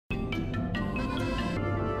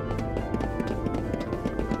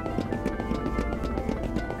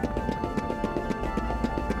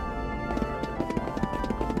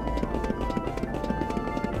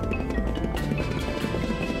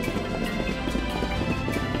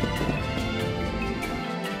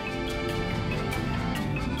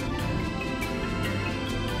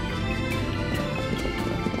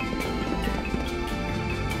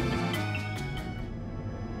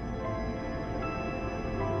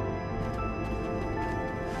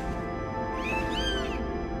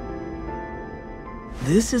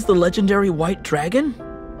This is the legendary white dragon?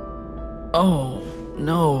 Oh,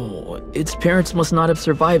 no. Its parents must not have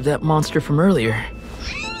survived that monster from earlier.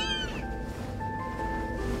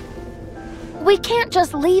 We can't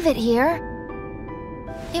just leave it here.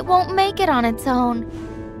 It won't make it on its own.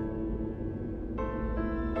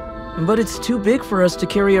 But it's too big for us to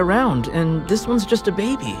carry around, and this one's just a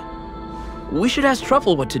baby. We should ask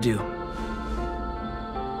Truffle what to do.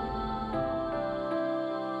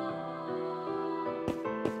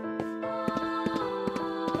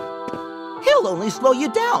 He'll only slow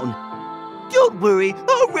you down. Don't worry,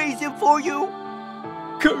 I'll raise him for you.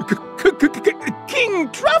 King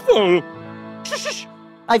Truffle! Shh.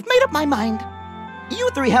 I've made up my mind. You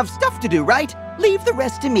three have stuff to do, right? Leave the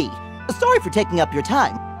rest to me. Sorry for taking up your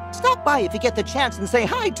time. Stop by if you get the chance and say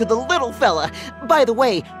hi to the little fella. By the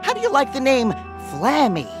way, how do you like the name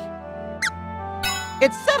Flammy?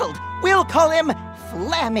 It's settled. We'll call him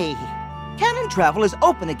Flammy. Cannon travel is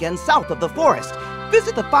open again south of the forest.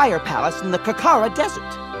 Visit the Fire Palace in the Kakkara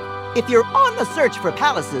Desert. If you're on the search for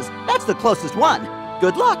palaces, that's the closest one.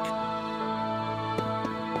 Good luck.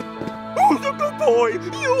 Oh, little boy,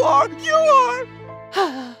 you are!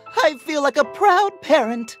 I feel like a proud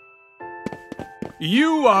parent.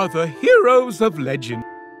 You are the heroes of legend.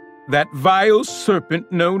 That vile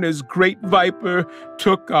serpent known as Great Viper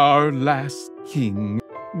took our last king.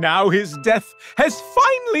 Now his death has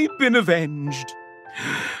finally been avenged.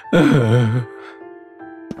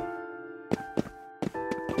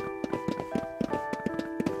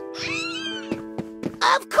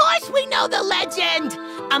 Of course we know the legend!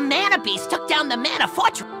 A mana beast took down the mana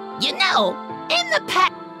fortress. You know, in the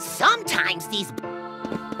past, sometimes these...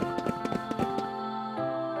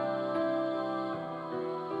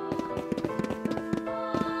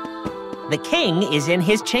 The king is in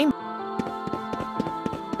his chamber.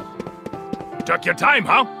 Took your time,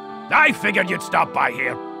 huh? I figured you'd stop by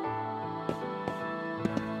here.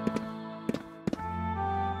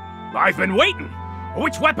 I've been waiting.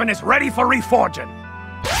 Which weapon is ready for reforging?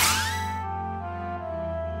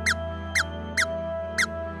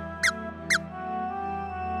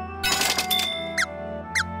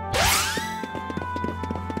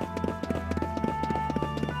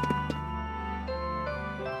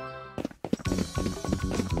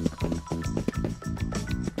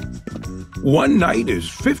 One night is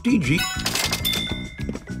 50 G.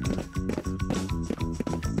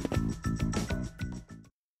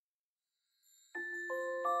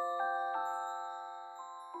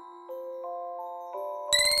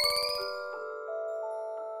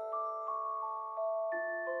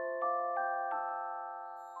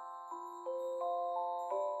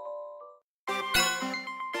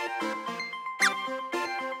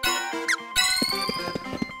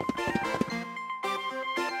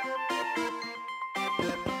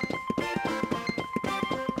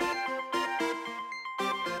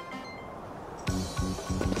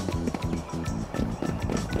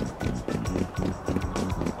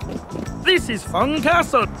 This is Fun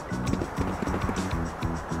Castle.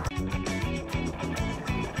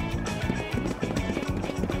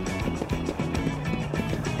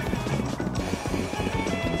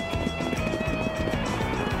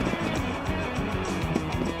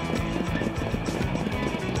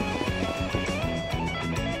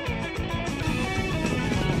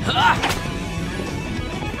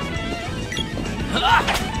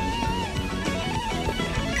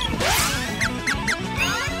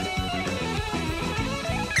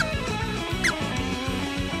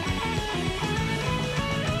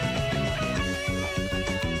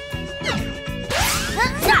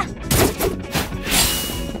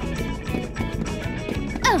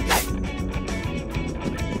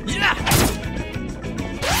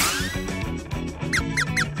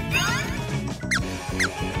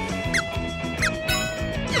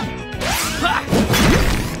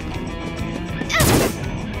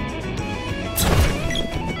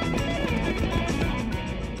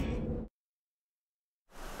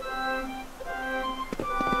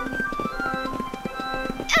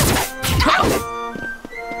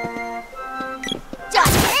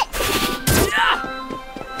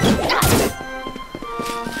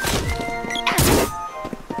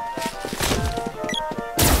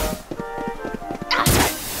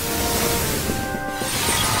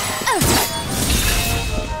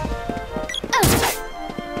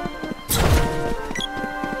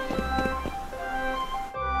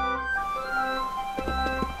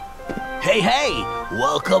 Hey,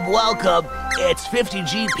 welcome. It's 50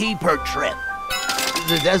 GP per trip.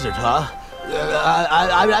 The desert, huh?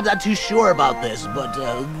 I'm not too sure about this, but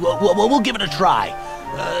we'll give it a try.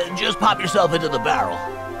 Just pop yourself into the barrel.